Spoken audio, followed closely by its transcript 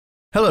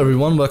Hello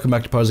everyone, welcome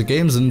back to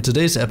ParsecGames. In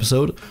today's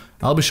episode,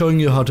 I'll be showing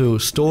you how to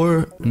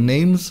store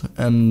names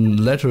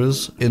and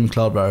letters in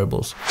cloud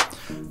variables.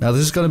 Now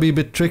this is going to be a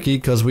bit tricky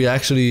because we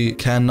actually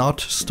cannot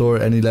store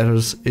any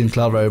letters in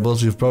cloud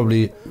variables. You've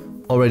probably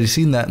already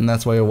seen that, and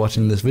that's why you're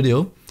watching this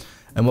video.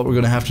 And what we're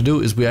going to have to do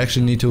is we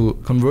actually need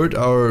to convert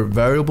our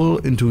variable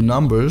into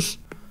numbers,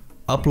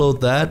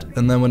 upload that,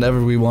 and then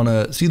whenever we want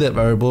to see that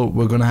variable,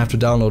 we're going to have to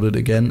download it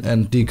again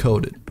and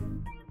decode it.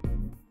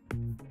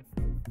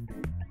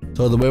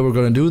 So the way we're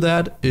going to do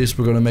that is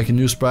we're going to make a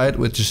new sprite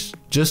which is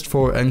just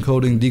for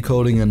encoding,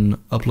 decoding and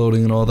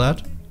uploading and all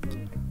that.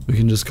 We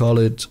can just call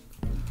it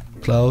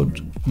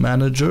Cloud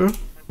Manager.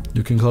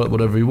 You can call it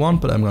whatever you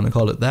want, but I'm going to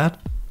call it that.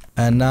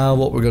 And now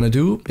what we're going to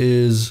do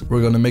is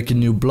we're going to make a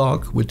new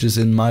block which is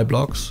in my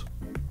blocks.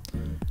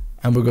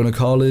 And we're going to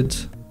call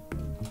it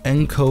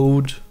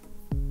encode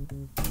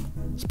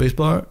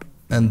spacebar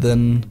and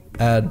then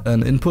add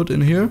an input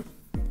in here.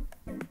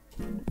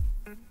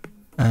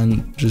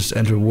 And just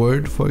enter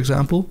word, for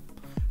example.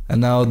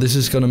 And now this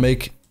is going to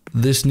make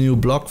this new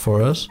block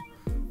for us,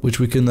 which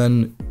we can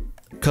then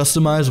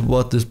customize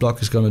what this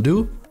block is going to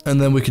do. And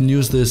then we can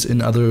use this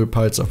in other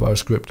parts of our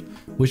script,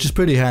 which is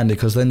pretty handy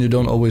because then you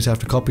don't always have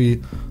to copy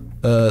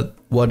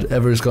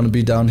whatever is going to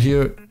be down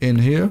here in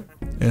here.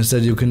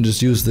 Instead, you can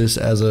just use this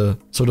as a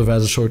sort of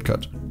as a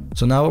shortcut.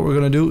 So now what we're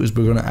going to do is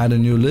we're going to add a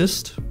new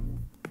list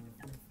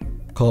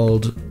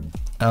called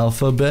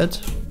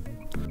alphabet.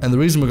 And the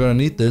reason we're going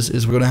to need this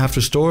is we're going to have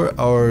to store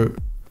our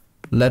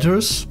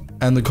letters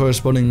and the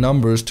corresponding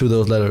numbers to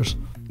those letters.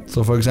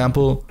 So for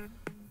example,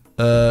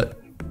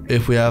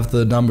 if we have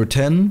the number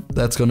 10,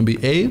 that's going to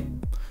be A.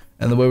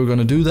 And the way we're going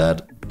to do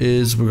that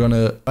is we're going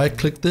to right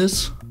click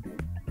this,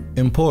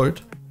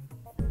 import.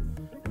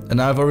 And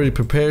I've already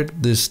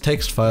prepared this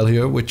text file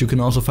here, which you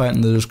can also find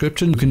in the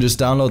description. You can just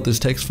download this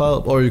text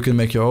file or you can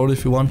make your own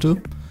if you want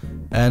to.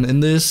 And in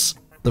this,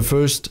 the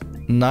first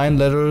 9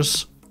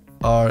 letters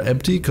are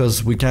empty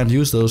because we can't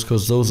use those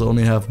because those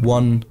only have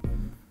one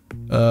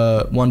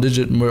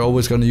digit, and we're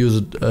always going to use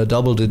a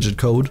double digit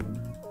code.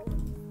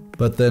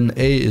 But then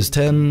A is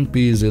 10,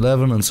 B is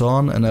 11 and so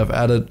on, and I've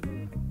added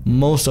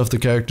most of the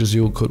characters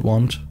you could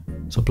want,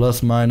 so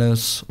plus,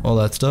 minus, all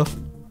that stuff.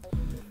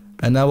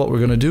 And now what we're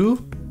going to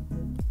do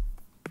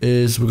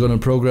is we're going to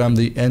program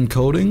the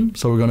encoding.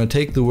 So we're going to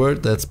take the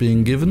word that's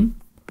being given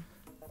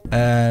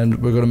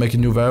and we're going to make a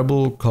new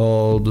variable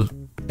called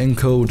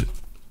encode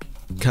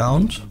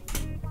count.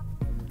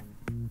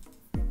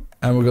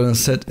 And we're going to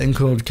set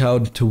encode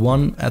count to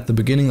 1 at the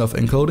beginning of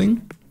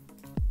encoding.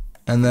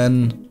 And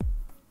then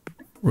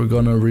we're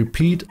going to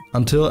repeat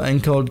until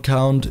encode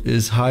count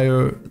is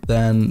higher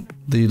than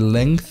the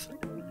length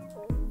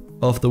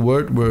of the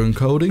word we're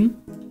encoding.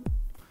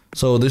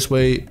 So this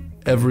way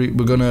we're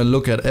going to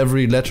look at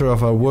every letter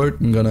of our word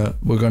and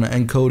we're going to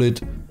encode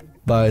it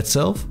by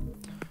itself.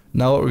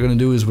 Now what we're going to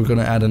do is we're going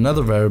to add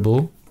another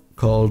variable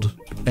called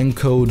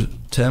encode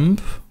temp,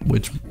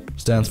 which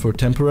stands for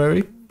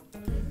temporary.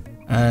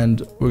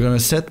 And we're going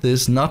to set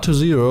this not to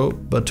 0,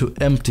 but to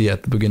empty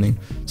at the beginning.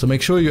 So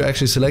make sure you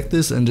actually select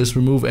this and just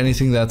remove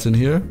anything that's in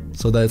here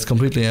so that it's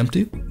completely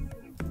empty.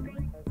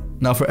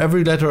 Now for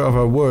every letter of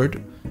our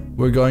word,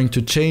 we're going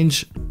to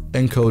change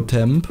encode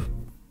temp.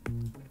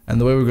 And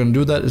the way we're going to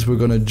do that is we're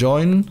going to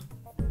join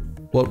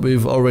what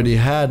we've already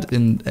had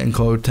in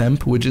encode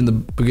temp, which in the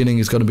beginning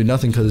is going to be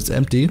nothing because it's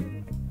empty.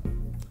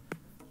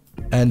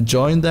 And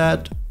join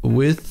that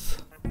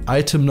with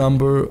item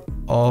number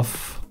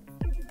of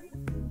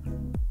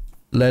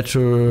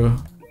letter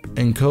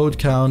encode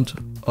count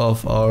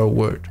of our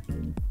word.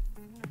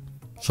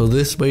 So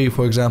this way,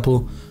 for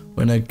example,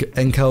 when an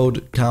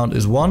encode count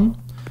is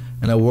 1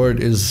 and a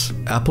word is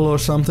apple or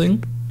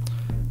something,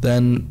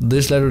 then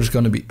this letter is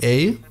going to be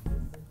A.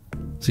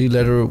 See,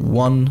 letter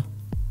 1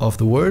 of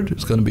the word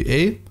is going to be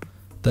A.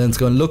 Then it's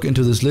going to look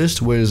into this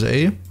list. Where is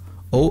A?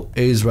 Oh,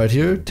 A is right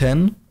here,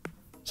 10.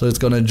 So it's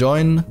going to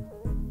join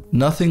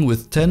nothing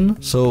with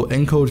 10. So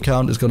encode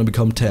count is going to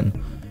become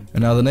 10.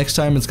 And now the next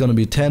time it's going to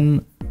be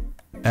 10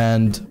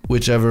 and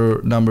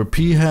whichever number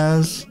P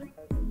has,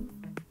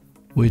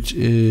 which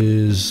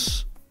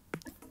is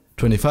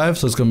 25.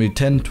 So it's going to be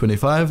 10,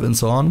 25 and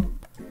so on.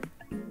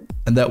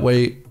 And that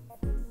way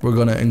we're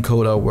going to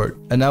encode our word.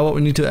 And now what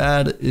we need to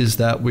add is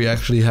that we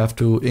actually have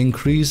to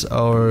increase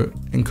our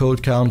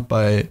encode count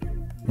by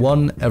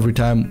 1 every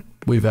time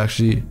we've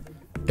actually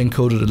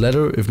encoded a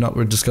letter. If not,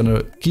 we're just going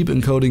to keep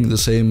encoding the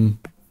same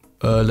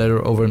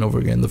letter over and over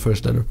again, the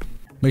first letter.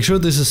 Make sure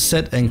this is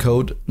set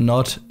encode,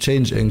 not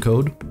change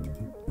encode,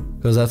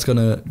 because that's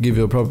gonna give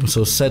you a problem.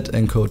 So set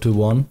encode to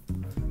 1.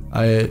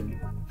 I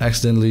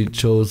accidentally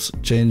chose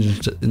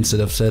change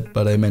instead of set,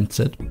 but I meant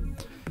set.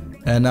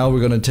 And now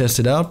we're gonna test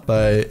it out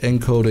by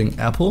encoding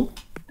apple.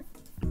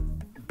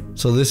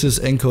 So this is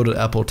encoded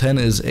apple. 10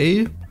 is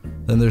A,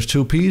 then there's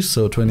 2 P's,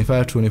 so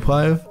 25,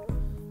 25.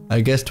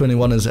 I guess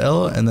 21 is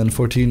L, and then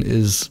 14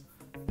 is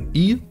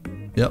E.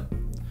 Yep.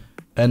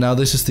 And now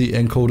this is the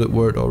encoded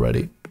word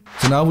already.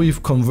 So now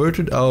we've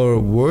converted our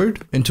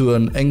word into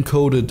an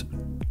encoded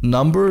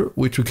number,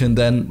 which we can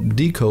then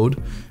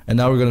decode. And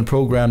now we're going to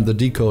program the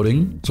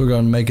decoding. So we're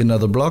going to make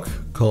another block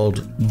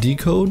called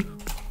decode,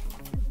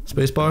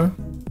 spacebar,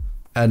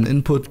 add an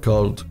input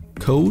called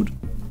code.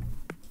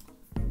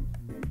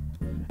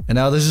 And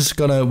now this is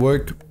going to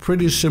work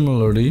pretty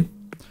similarly.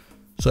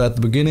 So at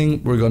the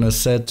beginning, we're going to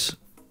set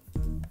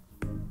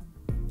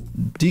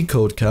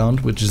decode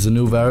count, which is a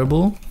new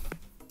variable.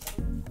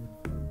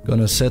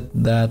 Gonna set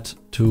that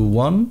to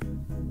 1.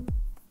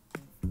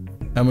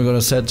 And we're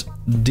gonna set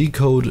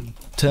decode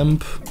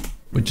temp,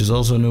 which is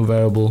also a new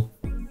variable,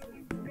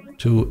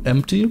 to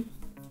empty.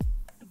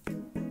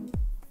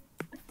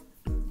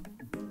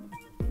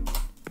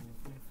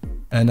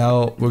 And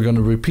now we're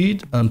gonna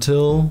repeat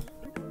until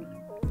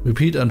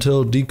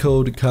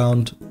decode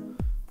count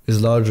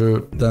is larger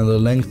than the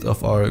length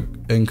of our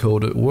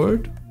encoded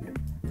word.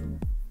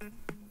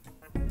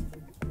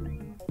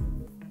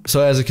 So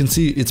as you can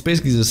see, it's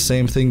basically the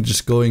same thing,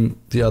 just going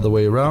the other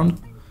way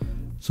around.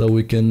 So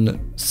we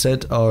can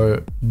set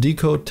our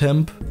decode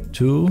temp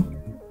to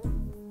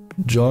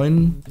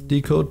join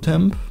decode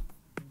temp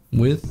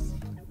with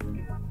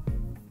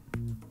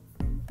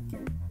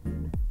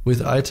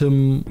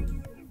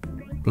item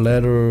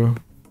letter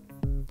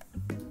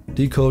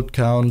decode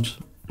count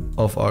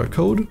of our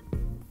code.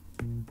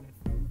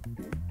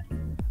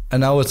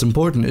 And now what's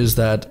important is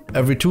that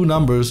every 2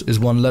 numbers is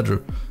 1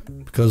 letter,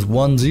 because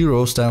 1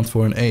 0 stands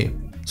for an A.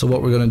 So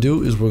what we're gonna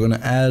do is we're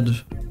gonna add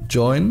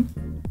join,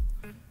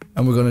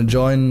 and we're gonna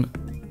join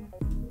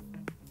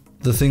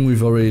the thing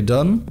we've already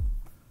done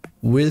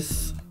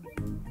with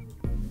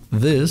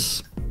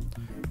this,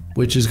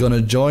 which is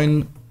gonna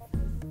join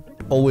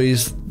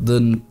always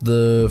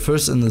the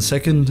first and the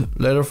second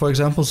letter, for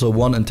example. So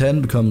 1 and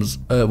 10 becomes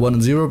 1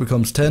 and 0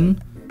 becomes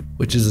 10,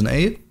 which is an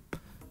A.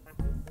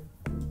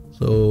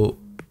 So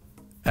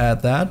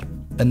add that.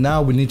 And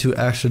now we need to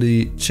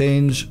actually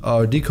change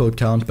our decode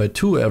count by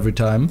 2 every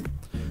time,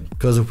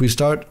 because if we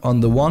start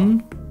on the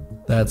 1,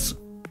 that's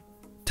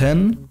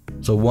 10,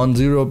 so 1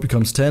 0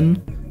 becomes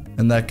 10,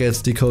 and that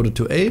gets decoded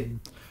to A.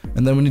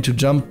 And then we need to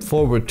jump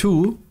forward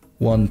 2,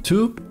 1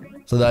 2,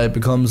 so that it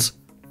becomes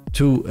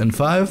 2 and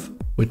 5,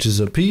 which is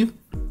a P,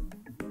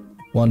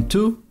 1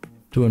 2,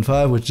 2 and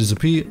 5, which is a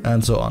P,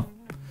 and so on.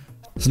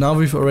 So now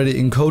we've already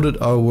encoded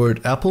our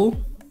word apple,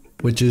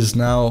 which is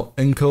now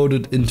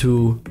encoded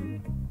into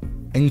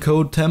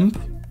encode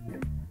temp.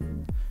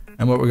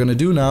 And what we're going to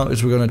do now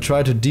is we're going to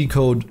try to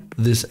decode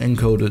this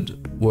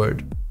encoded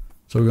word.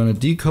 So we're going to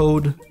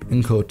decode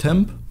encode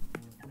temp,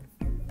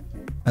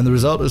 and the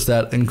result is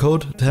that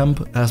encode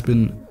temp has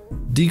been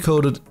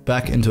decoded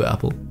back into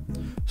apple.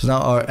 So now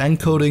our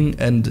encoding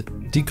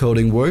and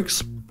decoding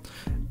works.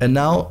 And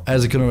now,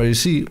 as you can already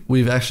see,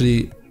 we've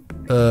actually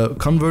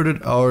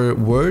converted our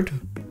word,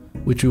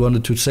 which we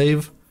wanted to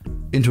save,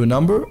 into a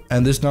number,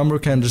 and this number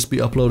can just be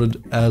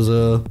uploaded as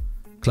a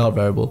cloud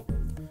variable.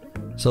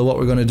 So what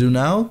we're going to do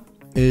now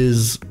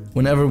is,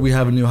 whenever we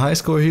have a new high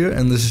score here,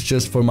 and this is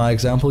just for my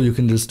example, you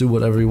can just do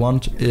whatever you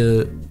want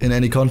in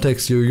any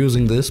context you're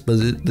using this, but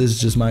this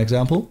is just my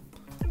example.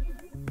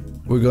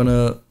 We're going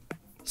to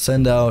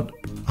send out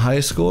high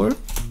score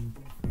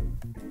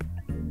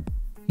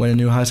when a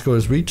new high score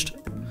is reached,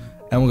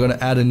 and we're going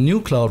to add a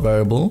new cloud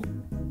variable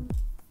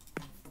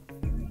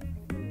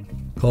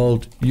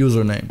called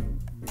username.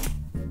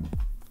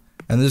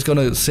 And this is going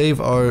to save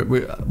our...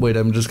 Wait,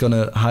 I'm just going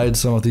to hide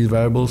some of these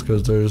variables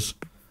because there's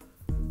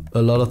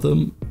a lot of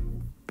them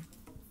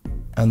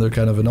and they're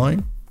kind of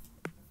annoying.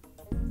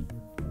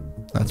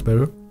 That's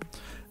better.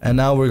 And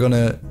now we're going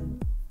to...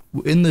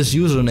 In this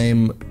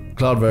username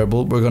cloud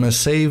variable, we're going to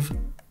save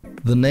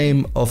the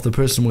name of the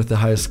person with the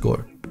highest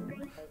score.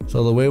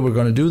 So the way we're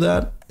going to do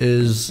that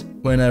is,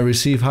 when I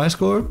receive high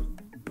score,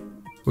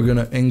 we're going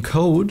to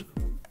encode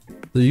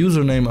the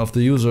username of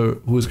the user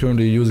who is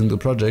currently using the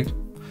project.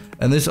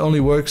 And this only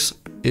works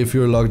if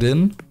you're logged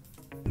in,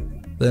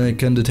 then it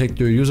can detect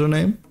your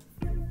username.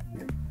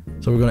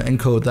 So we're going to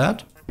encode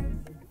that,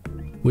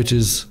 which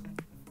is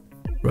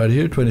right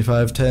here,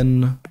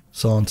 2510,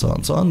 so on, so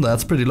on, so on.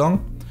 That's pretty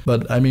long,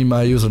 but I mean,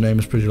 my username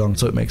is pretty long,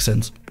 so it makes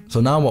sense.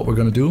 So now what we're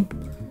going to do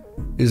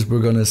is we're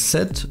going to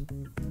set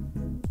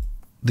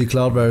the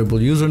cloud variable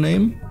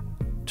username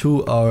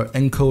to our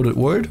encoded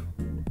word.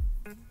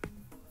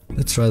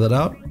 Let's try that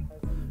out.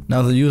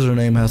 Now the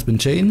username has been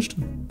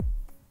changed.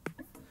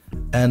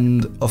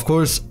 And of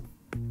course,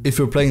 if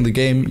you're playing the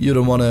game, you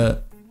don't want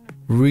to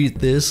read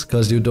this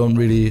because you don't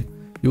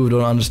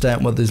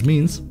understand what this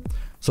means.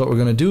 So what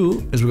we're going to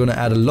do is we're going to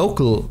add a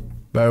local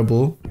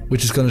variable,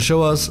 which is going to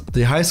show us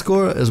the high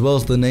score as well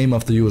as the name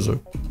of the user.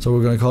 So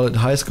we're going to call it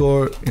high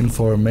score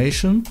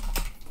information.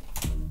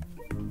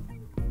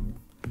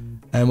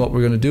 And what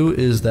we're going to do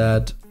is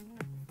that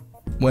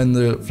when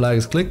the flag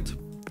is clicked,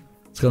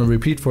 it's going to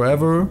repeat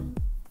forever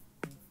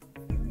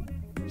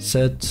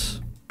set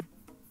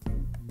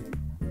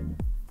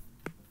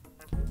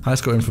high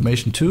score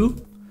information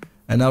to.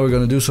 And now we're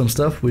going to do some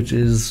stuff, which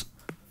is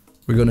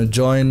we're going to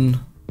join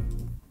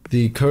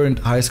the current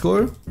high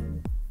score,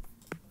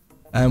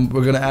 and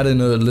we're going to add in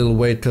a little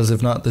wait, because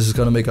if not, this is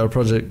going to make our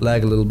project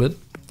lag a little bit.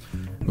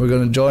 We're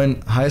gonna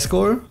join high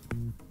score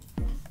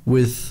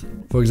with,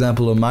 for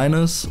example, a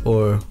minus,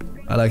 or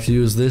I like to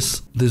use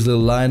this little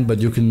line, but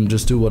you can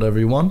just do whatever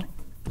you want.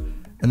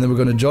 And then we're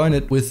gonna join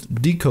it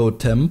with decode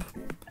temp.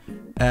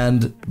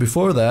 And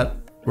before that,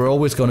 we're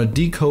always gonna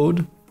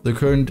decode the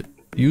current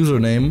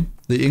username,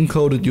 the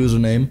encoded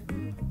username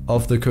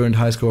of the current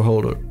high score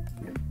holder.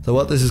 So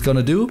what this is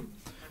gonna do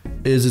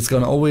is it's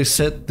gonna always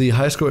set the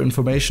high score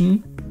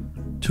information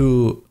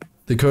to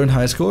the current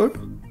high score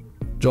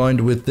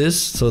joined with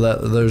this, so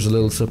that there's a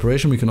little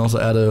separation. We can also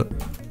add a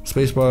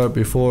spacebar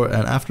before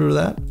and after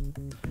that.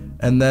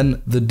 And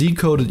then the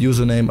decoded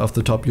username of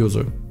the top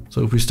user.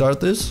 So if we start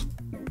this,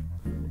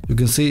 you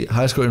can see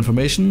high score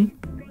information,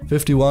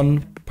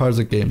 51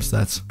 ParsecGames,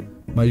 that's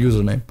my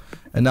username.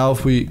 And now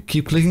if we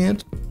keep clicking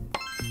it,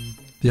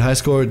 the high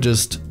score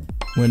just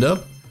went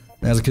up.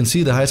 And as you can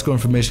see, the high score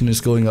information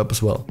is going up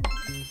as well.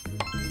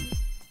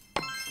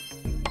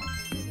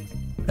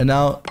 And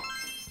now,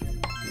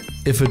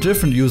 if a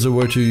different user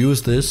were to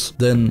use this,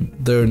 then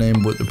their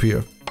name would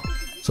appear.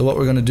 So what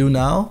we're gonna do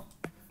now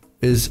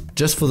is,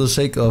 just for the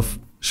sake of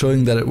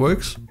showing that it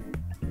works,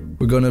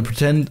 we're gonna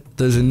pretend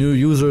there's a new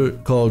user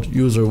called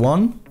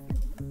user1,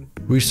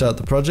 restart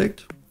the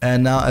project,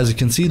 and now as you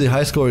can see, the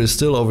high score is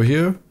still over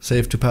here,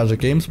 saved to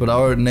ParsecGames, but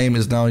our name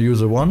is now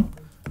user1.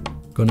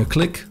 Gonna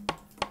click,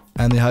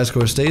 and the high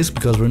score stays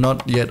because we're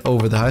not yet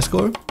over the high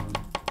score.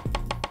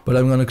 But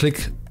I'm gonna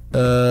click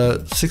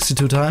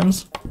 62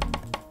 times,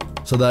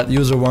 so that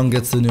user1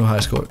 gets the new high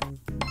score.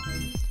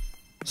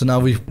 So now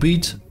we've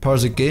beat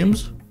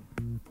ParsecGames,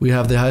 we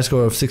have the high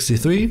score of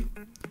 63,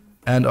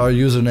 and our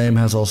username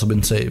has also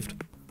been saved.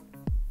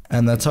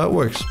 And that's how it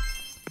works.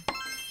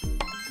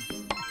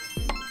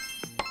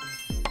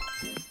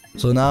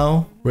 So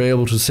now we're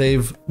able to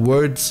save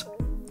words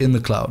in the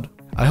cloud.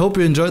 I hope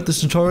you enjoyed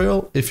this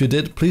tutorial. If you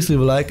did, please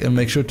leave a like and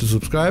make sure to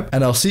subscribe,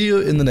 and I'll see you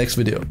in the next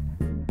video.